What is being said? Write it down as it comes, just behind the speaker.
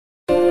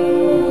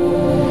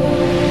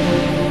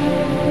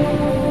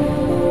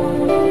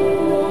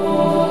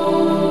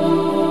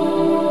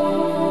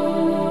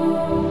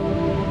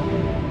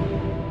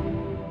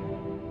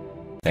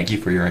Thank you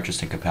for your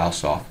interest in Kapow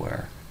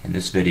software. In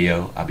this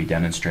video, I'll be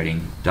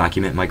demonstrating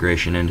document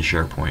migration into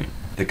SharePoint.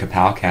 The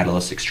Kapow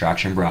Katalyst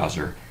extraction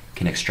browser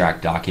can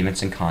extract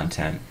documents and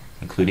content,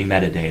 including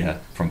metadata,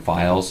 from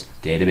files,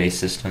 database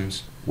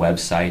systems,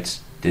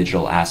 websites,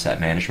 digital asset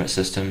management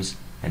systems,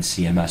 and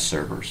CMS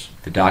servers.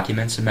 The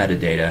documents and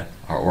metadata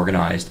are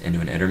organized into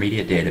an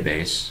intermediate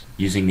database.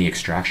 Using the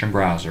extraction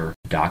browser,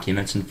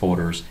 documents and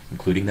folders,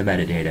 including the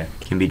metadata,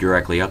 can be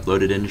directly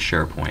uploaded into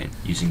SharePoint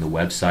using the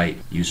website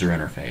user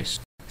interface.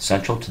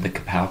 Central to the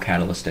Kapow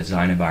Katalyst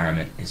design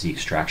environment is the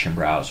extraction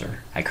browser.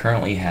 I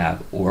currently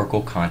have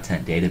Oracle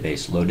Content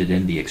Database loaded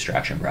in the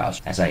extraction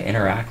browser. As I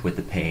interact with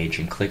the page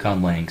and click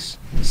on links,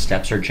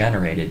 steps are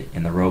generated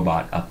in the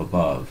robot up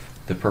above.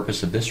 The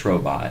purpose of this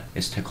robot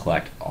is to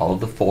collect all of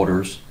the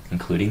folders,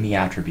 including the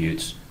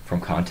attributes,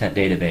 from Content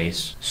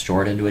Database,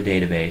 store it into a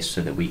database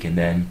so that we can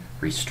then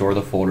restore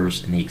the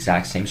folders in the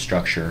exact same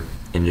structure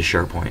into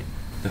SharePoint.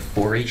 The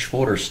for each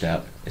folder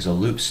step is a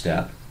loop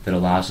step that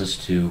allows us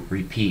to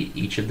repeat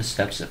each of the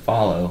steps that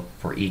follow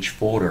for each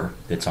folder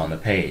that's on the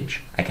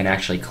page. I can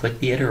actually click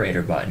the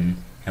iterator button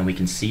and we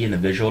can see in the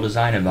visual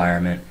design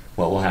environment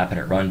what will happen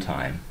at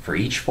runtime. For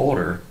each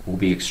folder, we'll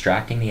be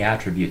extracting the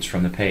attributes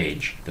from the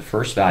page. The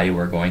first value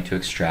we're going to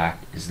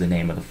extract is the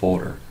name of the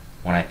folder.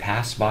 When I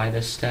pass by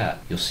this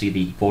step, you'll see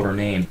the folder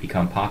name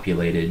become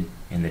populated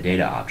in the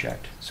data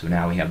object. So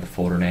now we have the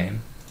folder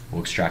name.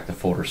 We'll extract the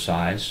folder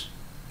size,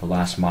 the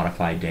last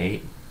modified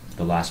date,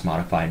 the last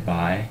modified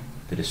by,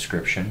 the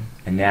description,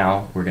 and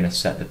now we're going to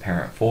set the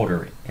parent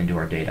folder into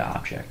our data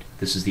object.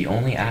 This is the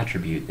only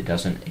attribute that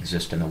doesn't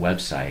exist in the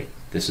website.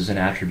 This is an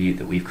attribute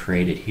that we've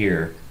created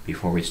here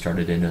before we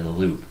started into the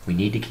loop. We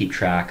need to keep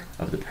track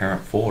of the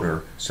parent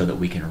folder so that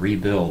we can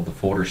rebuild the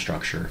folder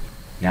structure.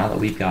 Now that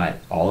we've got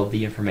all of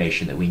the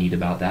information that we need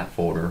about that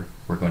folder,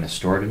 we're going to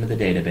store it into the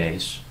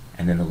database,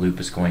 and then the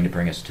loop is going to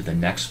bring us to the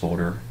next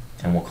folder,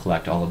 and we'll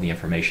collect all of the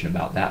information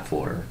about that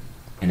folder.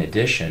 In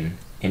addition,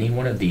 any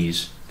one of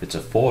these that's a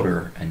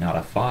folder and not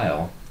a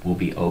file will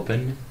be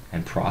opened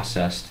and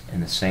processed in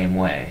the same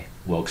way.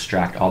 We'll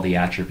extract all the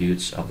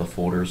attributes of the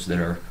folders that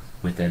are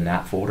within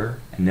that folder,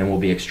 and then we'll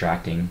be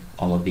extracting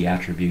all of the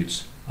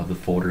attributes of the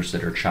folders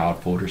that are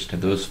child folders to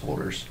those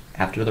folders.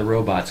 After the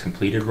robot's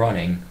completed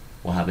running,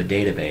 we'll have a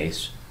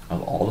database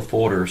of all the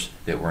folders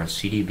that were in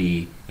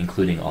CDB,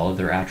 including all of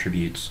their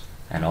attributes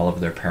and all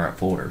of their parent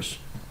folders.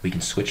 We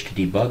can switch to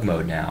debug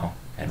mode now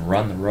and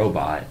run the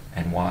robot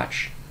and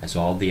watch as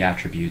all of the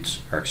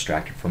attributes are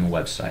extracted from the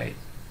website.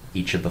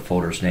 Each of the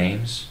folders'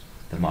 names,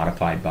 the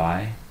modified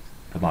by,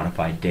 the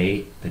modified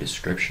date, the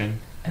description,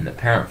 and the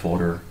parent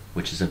folder,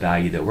 which is a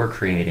value that we're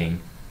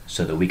creating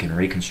so that we can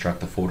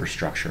reconstruct the folder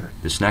structure.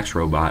 This next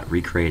robot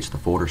recreates the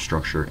folder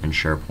structure in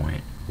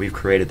SharePoint. We've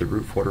created the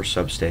root folder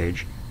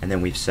substage, and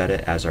then we've set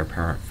it as our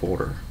parent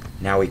folder.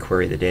 Now we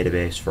query the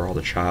database for all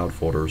the child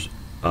folders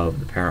of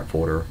the parent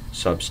folder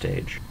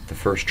substage. The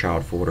first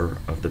child folder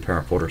of the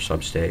parent folder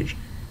substage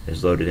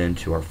is loaded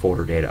into our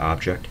folder data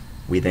object.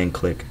 We then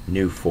click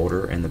New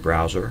Folder in the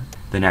browser.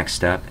 The next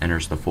step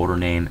enters the folder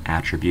name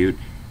attribute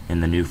in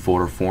the new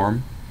folder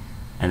form,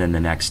 and then the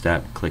next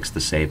step clicks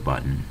the Save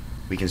button.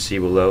 We can see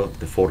below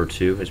the folder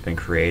 2 has been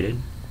created.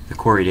 The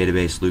query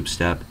database loop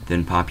step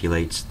then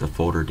populates the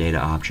folder data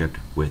object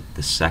with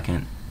the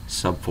second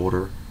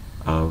subfolder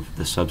of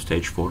the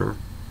substage folder.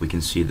 We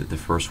can see that the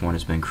first one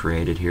has been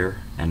created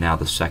here, and now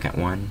the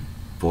second one,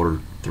 folder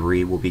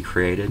 3, will be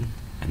created.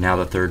 And now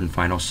the third and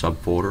final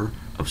subfolder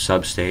of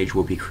substage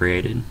will be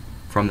created.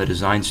 From the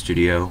Design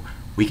Studio,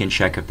 we can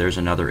check if there's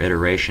another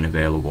iteration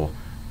available.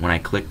 When I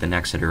click the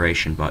Next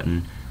Iteration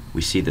button,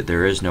 we see that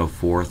there is no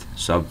fourth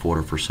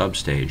subfolder for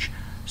substage.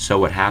 So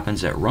what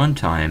happens at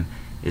runtime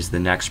is the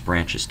next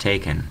branch is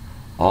taken.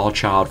 All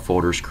child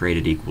folders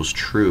created equals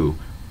true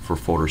for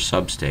folder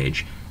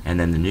substage, and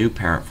then the new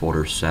parent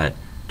folder set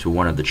to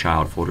one of the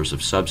child folders of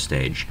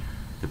substage.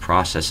 The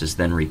process is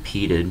then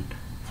repeated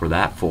for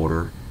that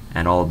folder,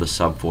 and all of the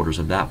subfolders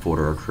of that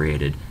folder are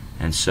created,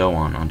 and so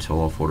on until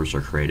all folders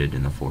are created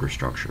in the folder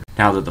structure.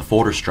 Now that the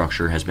folder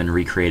structure has been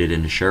recreated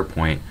into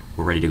SharePoint,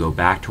 we're ready to go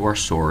back to our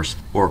source,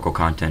 Oracle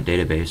Content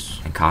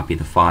Database, and copy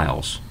the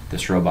files.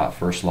 This robot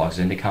first logs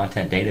into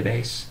Content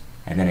Database,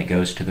 and then it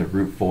goes to the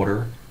root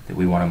folder that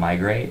we want to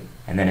migrate,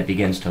 and then it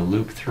begins to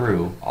loop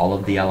through all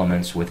of the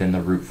elements within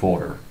the root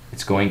folder.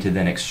 It's going to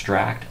then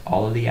extract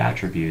all of the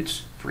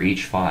attributes for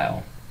each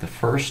file. The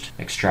first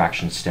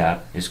extraction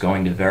step is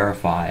going to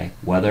verify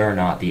whether or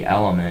not the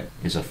element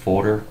is a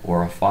folder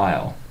or a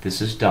file.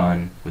 This is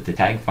done with the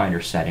tag finder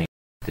setting.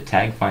 The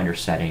tag finder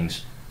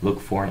settings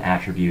look for an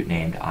attribute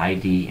named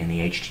ID in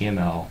the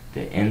HTML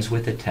that ends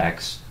with the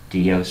text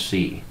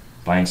DOC.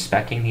 By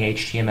inspecting the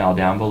HTML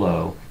down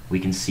below,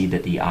 we can see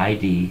that the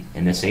ID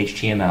in this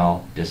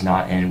HTML does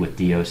not end with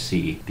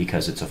DOC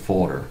because it's a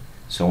folder.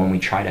 So when we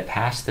try to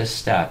pass this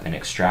step and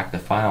extract the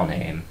file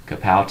name,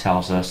 Kapow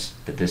tells us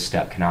that this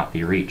step cannot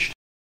be reached.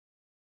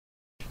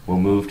 We'll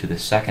move to the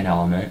second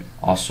element,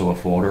 also a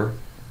folder,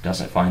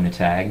 doesn't find the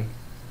tag.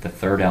 The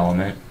third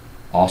element,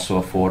 also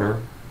a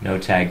folder, no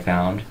tag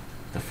found.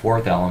 The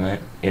fourth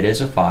element, it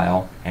is a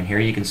file, and here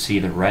you can see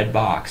the red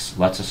box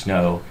lets us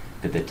know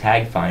that the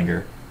Tag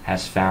Finder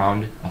has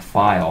found a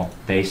file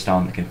based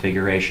on the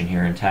configuration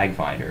here in Tag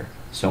Finder.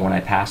 So when I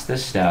pass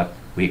this step,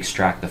 we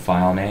extract the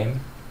file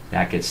name.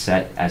 That gets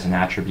set as an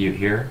attribute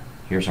here.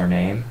 Here's our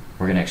name.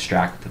 We're going to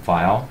extract the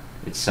file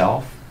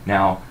itself.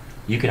 Now,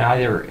 you can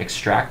either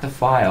extract the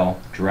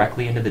file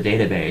directly into the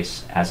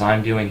database, as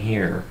I'm doing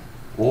here,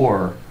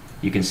 or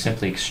you can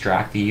simply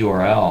extract the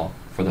URL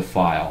for the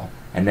file,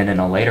 and then in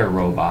a later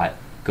robot,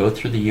 go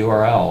through the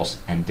URLs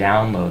and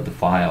download the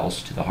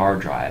files to the hard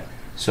drive.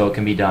 So it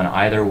can be done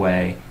either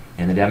way.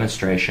 In the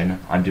demonstration,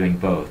 I'm doing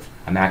both.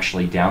 I'm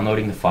actually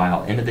downloading the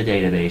file into the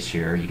database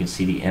here. You can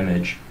see the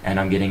image, and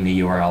I'm getting the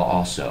URL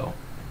also.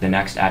 The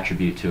next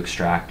attribute to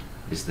extract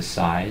is the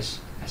size.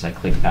 As I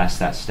click past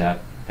that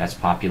step, that's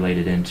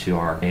populated into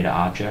our data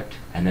object,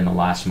 and then the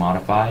last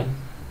modified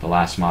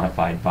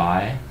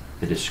by,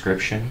 the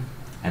description,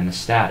 and the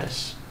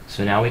status.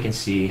 So now we can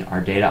see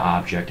our data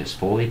object is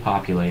fully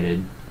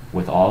populated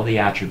with all the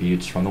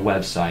attributes from the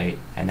website,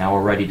 and now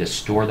we're ready to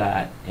store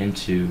that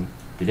into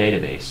the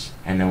database.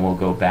 And then we'll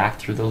go back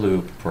through the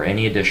loop for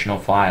any additional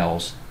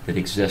files that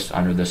exist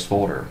under this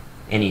folder.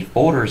 Any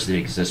folders that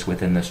exist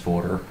within this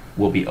folder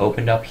will be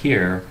opened up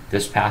here.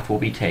 This path will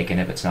be taken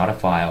if it's not a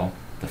file,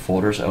 the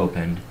folder's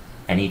opened,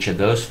 and each of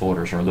those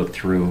folders are looked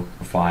through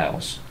for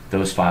files.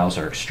 Those files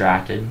are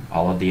extracted,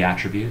 all of the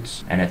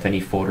attributes, and if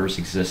any folders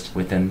exist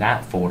within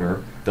that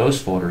folder,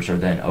 those folders are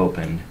then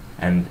opened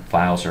and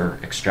files are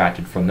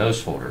extracted from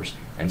those folders,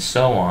 and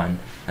so on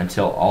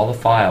until all the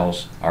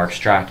files are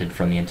extracted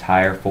from the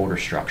entire folder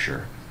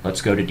structure.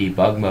 Let's go to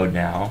debug mode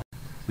now.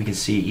 We can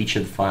see each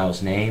of the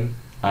files' name,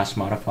 last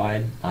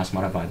modified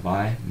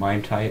by,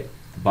 MIME type,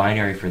 the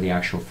binary for the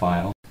actual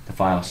file, the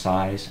file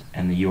size,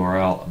 and the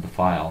URL of the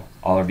file.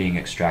 All are being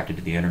extracted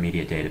to the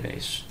intermediate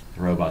database.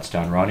 The robot's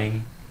done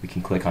running. We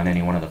can click on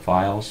any one of the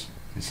files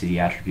and see the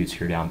attributes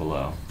here down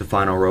below. The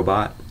final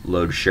robot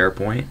loads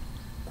SharePoint,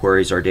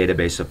 queries our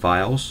database of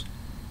files,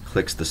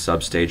 clicks the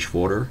substage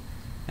folder,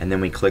 and then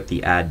we click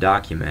the Add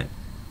Document.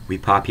 We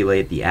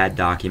populate the Add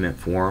Document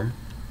form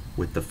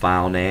with the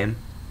file name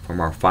from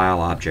our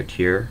file object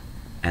here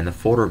and the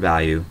folder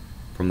value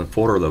from the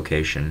folder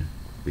location.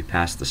 We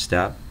pass the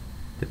step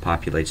that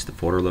populates the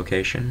folder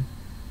location,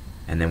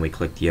 and then we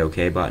click the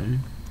OK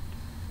button,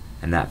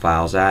 and that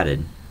file is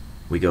added.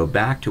 We go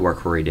back to our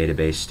query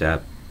database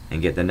step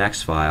and get the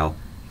next file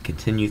and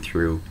continue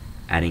through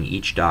adding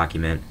each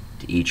document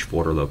to each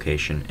folder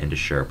location into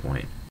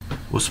SharePoint.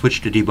 We'll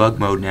switch to debug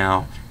mode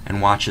now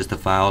and watch as the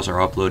files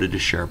are uploaded to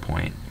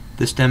SharePoint.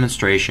 This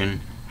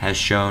demonstration has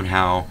shown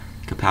how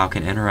Kapow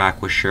can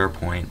interact with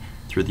SharePoint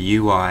through the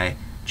UI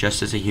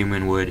just as a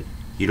human would,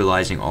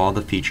 utilizing all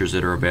the features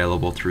that are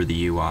available through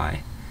the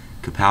UI.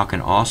 Kapow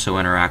can also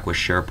interact with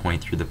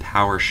SharePoint through the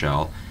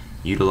PowerShell,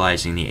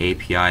 utilizing the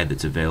API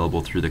that's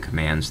available through the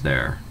commands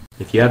there.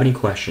 If you have any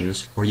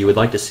questions, or you would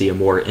like to see a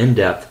more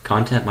in-depth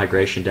content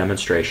migration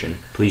demonstration,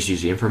 please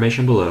use the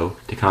information below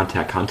to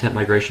contact Content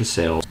Migration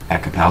Sales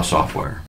at Kapow Software.